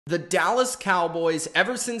The Dallas Cowboys,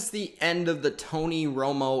 ever since the end of the Tony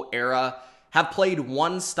Romo era, have played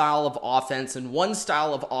one style of offense and one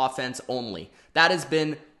style of offense only. That has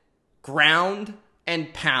been ground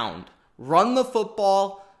and pound. Run the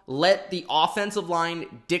football, let the offensive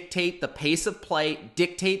line dictate the pace of play,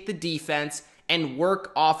 dictate the defense, and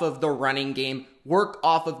work off of the running game, work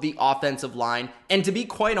off of the offensive line. And to be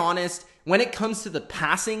quite honest, when it comes to the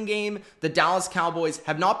passing game, the Dallas Cowboys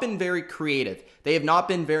have not been very creative. They have not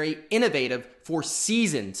been very innovative for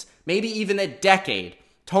seasons, maybe even a decade.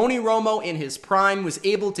 Tony Romo in his prime was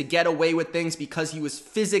able to get away with things because he was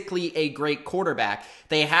physically a great quarterback.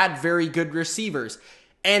 They had very good receivers.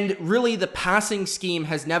 And really, the passing scheme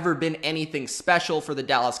has never been anything special for the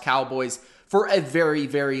Dallas Cowboys for a very,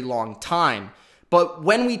 very long time. But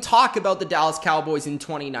when we talk about the Dallas Cowboys in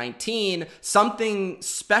 2019, something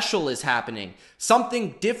special is happening.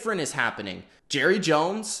 Something different is happening. Jerry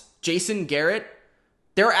Jones, Jason Garrett,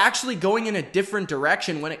 they're actually going in a different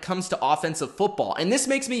direction when it comes to offensive football. And this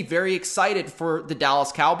makes me very excited for the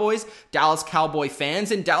Dallas Cowboys, Dallas Cowboy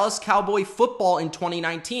fans, and Dallas Cowboy football in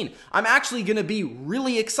 2019. I'm actually going to be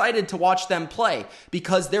really excited to watch them play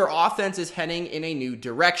because their offense is heading in a new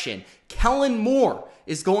direction. Kellen Moore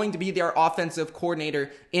is going to be their offensive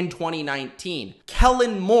coordinator in 2019.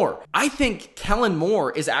 Kellen Moore. I think Kellen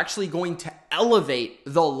Moore is actually going to elevate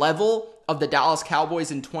the level of the Dallas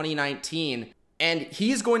Cowboys in 2019. And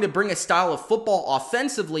he's going to bring a style of football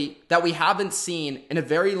offensively that we haven't seen in a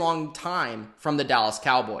very long time from the Dallas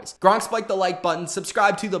Cowboys. Gronk, spike the like button,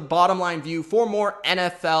 subscribe to the Bottom Line View for more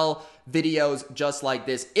NFL videos just like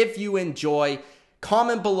this. If you enjoy,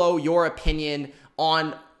 comment below your opinion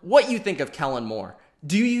on what you think of Kellen Moore.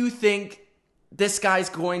 Do you think this guy's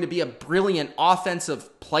going to be a brilliant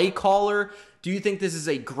offensive play caller? Do you think this is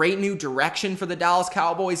a great new direction for the Dallas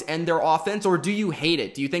Cowboys and their offense, or do you hate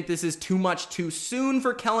it? Do you think this is too much too soon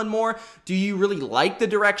for Kellen Moore? Do you really like the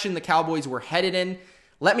direction the Cowboys were headed in?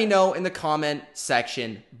 Let me know in the comment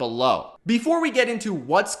section below. Before we get into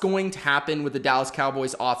what's going to happen with the Dallas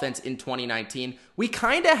Cowboys offense in 2019, we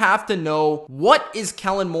kind of have to know, what is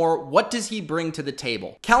Kellen Moore? What does he bring to the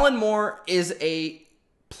table? Kellen Moore is a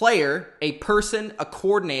player, a person, a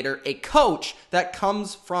coordinator, a coach that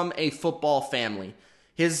comes from a football family.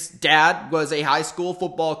 His dad was a high school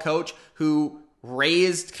football coach who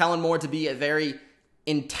raised Kellen Moore to be a very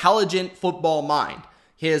intelligent football mind.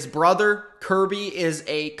 His brother, Kirby, is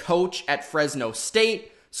a coach at Fresno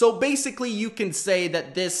State. So basically, you can say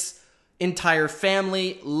that this entire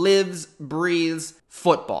family lives, breathes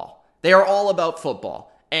football. They are all about football.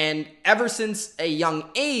 And ever since a young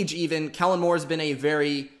age, even, Kellen Moore has been a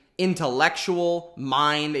very intellectual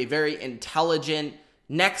mind, a very intelligent,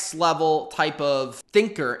 next level type of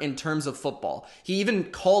thinker in terms of football. He even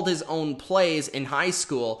called his own plays in high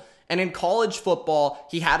school. And in college football,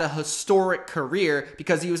 he had a historic career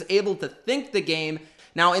because he was able to think the game.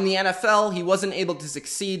 Now, in the NFL, he wasn't able to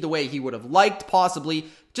succeed the way he would have liked, possibly,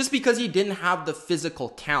 just because he didn't have the physical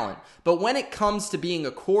talent. But when it comes to being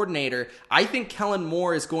a coordinator, I think Kellen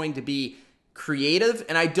Moore is going to be creative,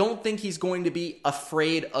 and I don't think he's going to be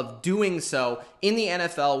afraid of doing so in the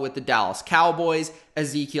NFL with the Dallas Cowboys,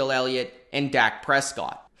 Ezekiel Elliott, and Dak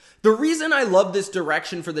Prescott. The reason I love this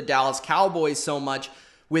direction for the Dallas Cowboys so much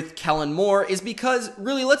with Kellen Moore is because,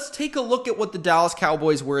 really, let's take a look at what the Dallas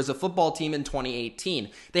Cowboys were as a football team in 2018.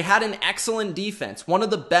 They had an excellent defense, one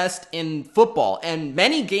of the best in football, and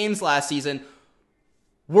many games last season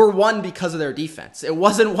were won because of their defense. It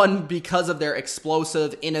wasn't won because of their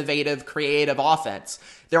explosive, innovative, creative offense.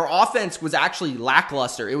 Their offense was actually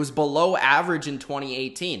lackluster. It was below average in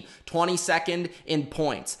 2018. 22nd in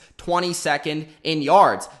points, 22nd in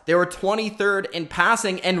yards. They were 23rd in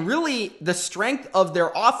passing, and really the strength of their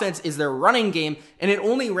offense is their running game, and it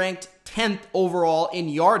only ranked 10th overall in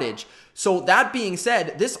yardage. So that being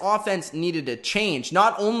said, this offense needed to change,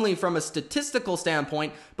 not only from a statistical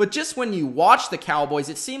standpoint, but just when you watch the Cowboys,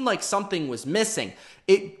 it seemed like something was missing.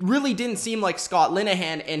 It really didn't seem like Scott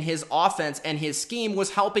Linehan and his offense and his scheme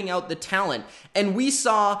was helping out the talent. And we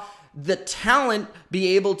saw the talent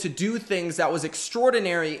be able to do things that was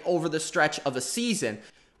extraordinary over the stretch of a season.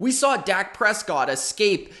 We saw Dak Prescott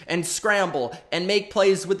escape and scramble and make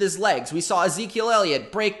plays with his legs. We saw Ezekiel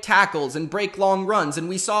Elliott break tackles and break long runs. And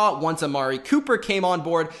we saw, once Amari Cooper came on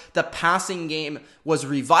board, the passing game was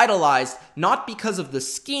revitalized, not because of the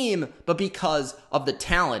scheme, but because of the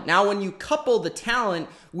talent. Now, when you couple the talent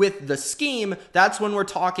with the scheme, that's when we're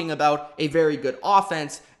talking about a very good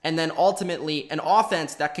offense, and then ultimately an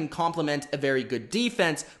offense that can complement a very good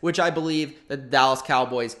defense, which I believe that the Dallas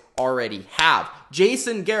Cowboys already have.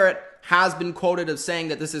 Jason Garrett has been quoted as saying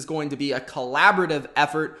that this is going to be a collaborative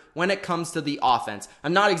effort when it comes to the offense.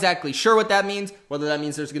 I'm not exactly sure what that means, whether that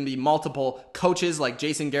means there's going to be multiple coaches like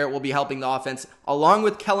Jason Garrett will be helping the offense along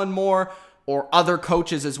with Kellen Moore, or other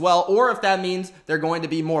coaches as well, or if that means they're going to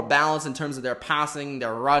be more balanced in terms of their passing,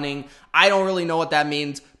 their running. I don't really know what that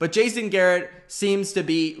means, but Jason Garrett seems to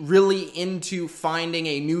be really into finding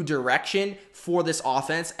a new direction for this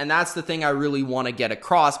offense, and that's the thing I really want to get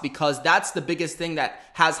across, because that's the biggest thing that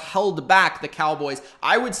has held back the Cowboys,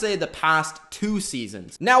 I would say, the past 2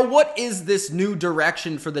 seasons. Now, what is this new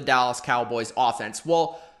direction for the Dallas Cowboys offense?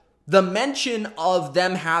 Well, the mention of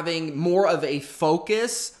them having more of a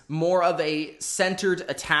focus, more of a centered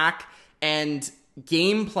attack and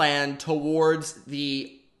game plan towards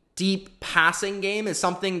the deep passing game is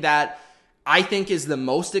something that I think is the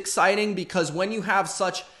most exciting, because when you have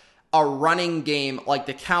such a running game like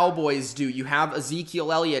the Cowboys do, you have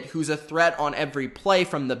Ezekiel Elliott, who's a threat on every play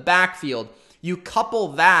from the backfield. You couple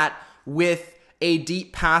that with a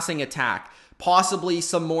deep passing attack, possibly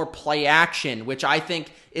some more play action, which I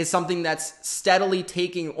think is something that's steadily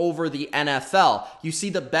taking over the NFL. You see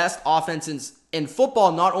the best offenses in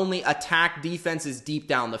football not only attack defenses deep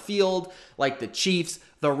down the field, like the Chiefs,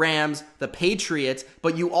 the Rams, the Patriots,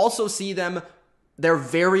 but you also see them, they're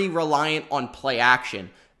very reliant on play action.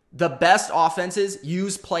 The best offenses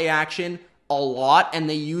use play action a lot, and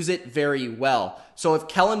they use it very well. So if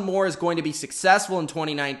Kellen Moore is going to be successful in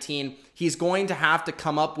 2019, he's going to have to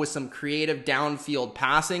come up with some creative downfield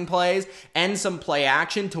passing plays and some play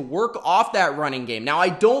action to work off that running game. Now, I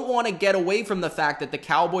don't want to get away from the fact that the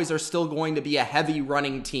Cowboys are still going to be a heavy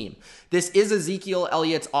running team. This is Ezekiel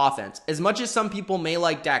Elliott's offense. As much as some people may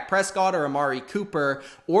like Dak Prescott or Amari Cooper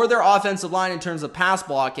or their offensive line in terms of pass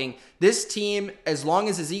blocking, this team, as long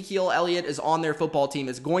as Ezekiel Elliott is on their football team,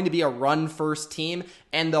 is going to be a run-first team,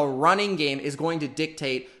 and the running game is going to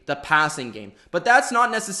dictate the passing game. But that's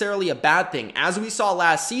not necessarily a bad thing. As we saw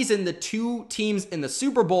last season, the 2 teams in the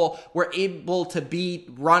Super Bowl were able to be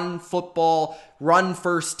run football,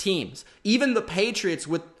 run-first teams. Even the Patriots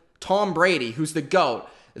with Tom Brady, who's the GOAT,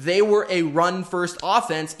 they were a run-first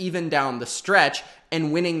offense even down the stretch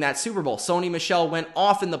and winning that Super Bowl. Sony Michel went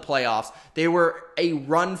off in the playoffs. They were a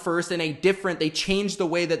run-first and they changed the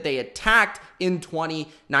way that they attacked in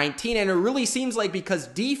 2019. And it really seems like because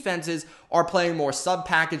defenses are playing more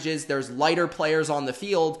sub-packages, there's lighter players on the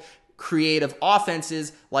field, creative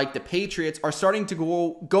offenses like the Patriots are starting to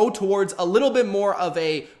go towards a little bit more of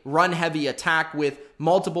a run-heavy attack with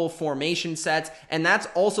multiple formation sets, and that's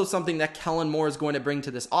also something that Kellen Moore is going to bring to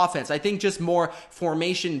this offense. I think just more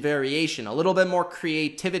formation variation, a little bit more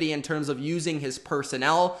creativity in terms of using his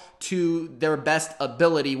personnel to their best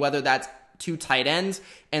ability, whether that's 2 tight ends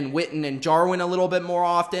and Witten and Jarwin a little bit more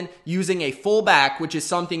often, using a fullback, which is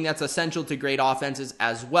something that's essential to great offenses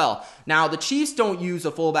as well. Now, the Chiefs don't use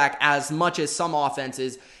a fullback as much as some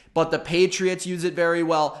offenses, but the Patriots use it very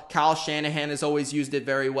well. Kyle Shanahan has always used it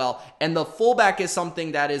very well. And the fullback is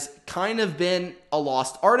something that has kind of been a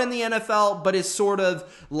lost art in the NFL, but is sort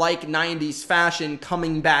of like 90s fashion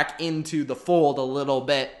coming back into the fold a little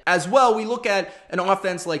bit. As well, we look at an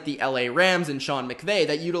offense like the LA Rams and Sean McVay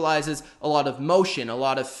that utilizes a lot of motion, a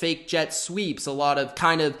lot of fake jet sweeps, a lot of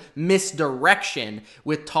kind of misdirection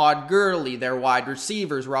with Todd Gurley, their wide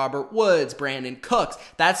receivers, Robert Woods, Brandon Cooks.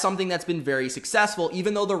 That's something that's been very successful,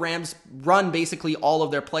 even though the Rams run basically all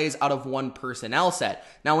of their plays out of one personnel set.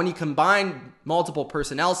 Now, when you combine multiple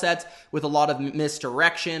personnel sets with a lot of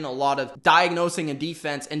misdirection, a lot of diagnosing a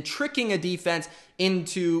defense and tricking a defense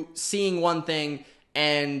into seeing one thing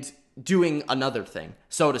and doing another thing,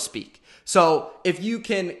 so to speak. So if you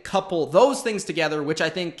can couple those things together, which I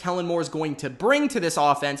think Kellen Moore is going to bring to this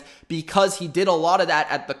offense because he did a lot of that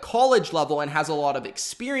at the college level and has a lot of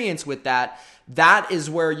experience with that, that is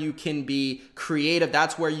where you can be creative.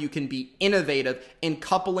 That's where you can be innovative in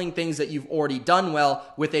coupling things that you've already done well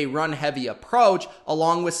with a run-heavy approach,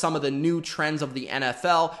 along with some of the new trends of the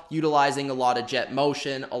NFL, utilizing a lot of jet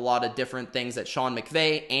motion, a lot of different things that Sean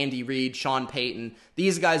McVay, Andy Reid, Sean Payton,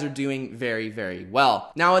 these guys are doing very, very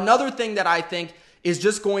well. Now, another thing that I think is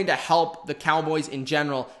just going to help the Cowboys in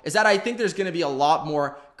general is that I think there's going to be a lot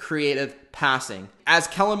more creative passing. As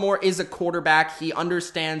Kellen Moore is a quarterback, he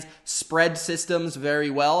understands spread systems very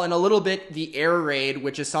well, and a little bit the air raid,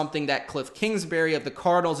 which is something that Cliff Kingsbury of the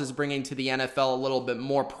Cardinals is bringing to the NFL a little bit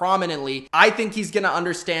more prominently. I think he's going to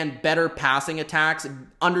understand better passing attacks,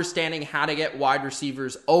 understanding how to get wide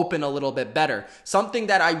receivers open a little bit better. Something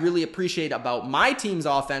that I really appreciate about my team's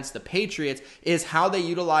offense, the Patriots, is how they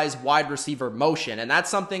utilize wide receiver motion, and that's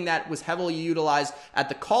something that was heavily utilized at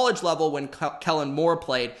the college level when Kellen Moore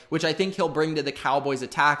played. leg, which I think he'll bring to the Cowboys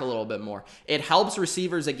attack a little bit more. It helps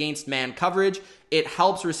receivers against man coverage. It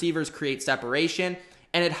helps receivers create separation.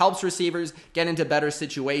 And it helps receivers get into better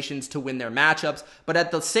situations to win their matchups. But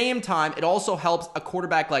at the same time, it also helps a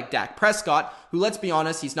quarterback like Dak Prescott, who, let's be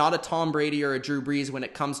honest, he's not a Tom Brady or a Drew Brees when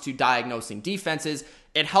it comes to diagnosing defenses.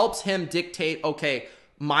 It helps him dictate, okay,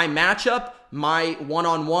 my matchup, my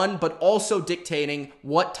one-on-one, but also dictating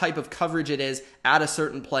what type of coverage it is at a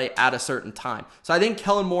certain play at a certain time. So I think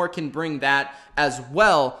Kellen Moore can bring that as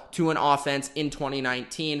well to an offense in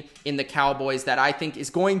 2019 in the Cowboys that I think is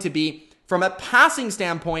going to be, from a passing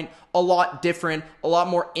standpoint, a lot different, a lot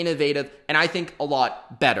more innovative, and I think a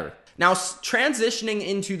lot better. Now, transitioning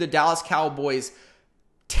into the Dallas Cowboys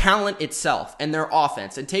talent itself and their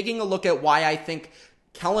offense, and taking a look at why I think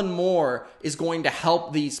Kellen Moore is going to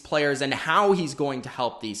help these players and how he's going to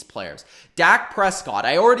help these players. Dak Prescott,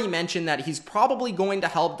 I already mentioned that he's probably going to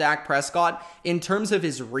help Dak Prescott in terms of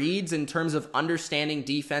his reads, in terms of understanding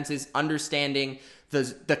defenses, understanding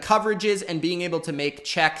the coverages, and being able to make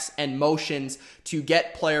checks and motions to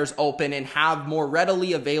get players open and have more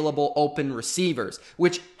readily available open receivers,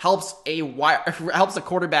 which helps a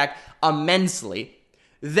quarterback immensely.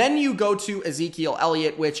 Then you go to Ezekiel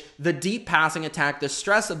Elliott, which the deep passing attack, the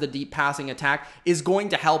stress of the deep passing attack is going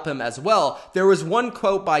to help him as well. There was one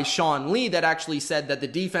quote by Sean Lee that actually said that the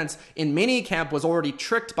defense in minicamp was already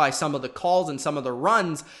tricked by some of the calls and some of the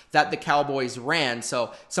runs that the Cowboys ran.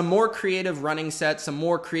 So some more creative running sets, some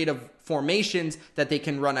more creative formations that they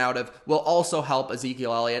can run out of will also help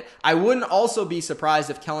Ezekiel Elliott. I wouldn't also be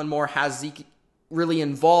surprised if Kellen Moore has Zeke really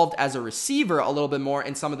involved as a receiver a little bit more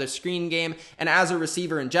in some of the screen game, and as a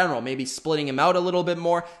receiver in general, maybe splitting him out a little bit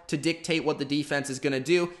more to dictate what the defense is going to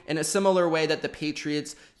do in a similar way that the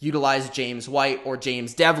Patriots utilize James White or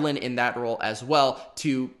James Devlin in that role as well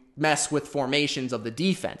to mess with formations of the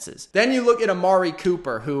defenses. Then you look at Amari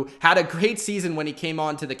Cooper, who had a great season when he came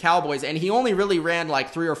on to the Cowboys, and he only really ran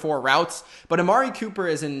like 3 or 4 routes, but Amari Cooper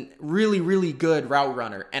is a really, really good route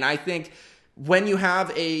runner, and I think when you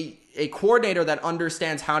have a coordinator that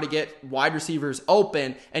understands how to get wide receivers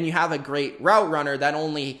open, and you have a great route runner, that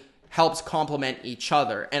only helps complement each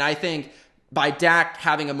other. And I think by Dak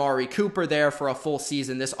having Amari Cooper there for a full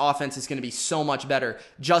season, this offense is going to be so much better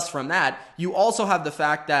just from that. You also have the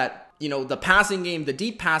fact that, the passing game, the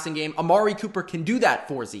deep passing game, Amari Cooper can do that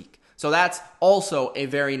for Zeke. So that's also a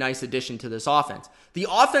very nice addition to this offense. The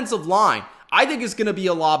offensive line, I think, is going to be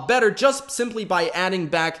a lot better just simply by adding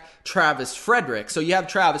back Travis Frederick. So you have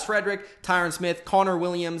Travis Frederick, Tyron Smith, Connor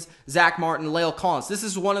Williams, Zach Martin, La'el Collins. This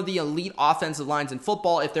is one of the elite offensive lines in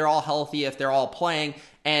football if they're all healthy, if they're all playing,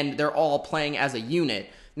 and they're all playing as a unit.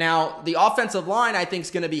 Now, the offensive line, I think,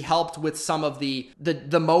 is going to be helped with some of the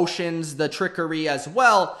motions, the trickery as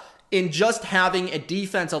well, in just having a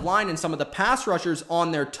defensive line and some of the pass rushers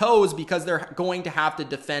on their toes, because they're going to have to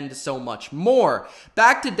defend so much more.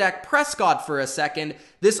 Back to Dak Prescott for a second.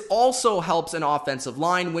 This also helps an offensive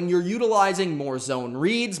line when you're utilizing more zone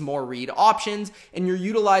reads, more read options, and you're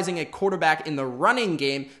utilizing a quarterback in the running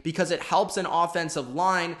game, because it helps an offensive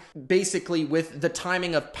line basically with the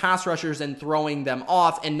timing of pass rushers and throwing them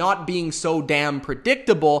off and not being so damn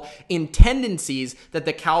predictable in tendencies that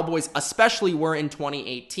the Cowboys especially were in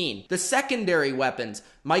 2018. The secondary weapons,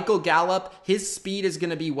 Michael Gallup, his speed is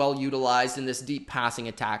going to be well utilized in this deep passing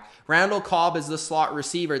attack. Randall Cobb is the slot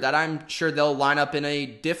receiver that I'm sure they'll line up in a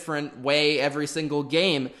different way every single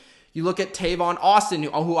game. You look at Tavon Austin,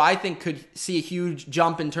 who I think could see a huge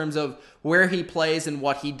jump in terms of where he plays and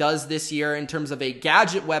what he does this year in terms of a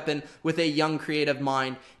gadget weapon with a young creative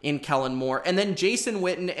mind in Kellen Moore. And then Jason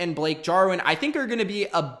Witten and Blake Jarwin, I think, are going to be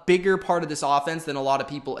a bigger part of this offense than a lot of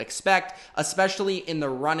people expect, especially in the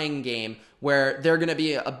running game, where they're going to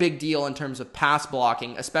be a big deal in terms of pass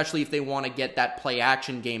blocking, especially if they want to get that play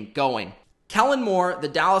action game going. Kellen Moore, the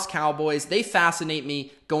Dallas Cowboys, they fascinate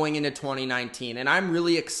me going into 2019, and I'm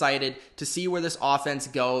really excited to see where this offense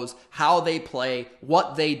goes, how they play,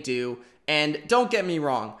 what they do. And don't get me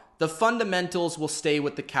wrong, the fundamentals will stay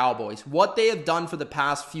with the Cowboys. What they have done for the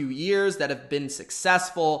past few years that have been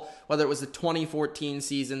successful, whether it was the 2014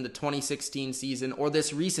 season, the 2016 season, or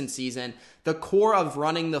this recent season, the core of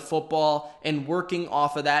running the football and working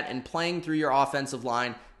off of that and playing through your offensive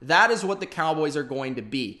line, that is what the Cowboys are going to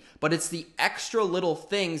be. But it's the extra little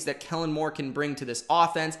things that Kellen Moore can bring to this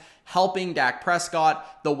offense, helping Dak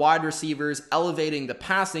Prescott, the wide receivers, elevating the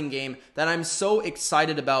passing game, that I'm so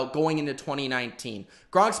excited about going into 2019.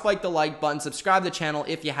 Gronk, spike the like button, subscribe to the channel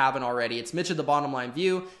if you haven't already. It's Mitch at the Bottom Line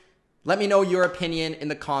View. Let me know your opinion in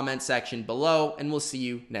the comment section below, and we'll see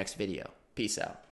you next video. Peace out.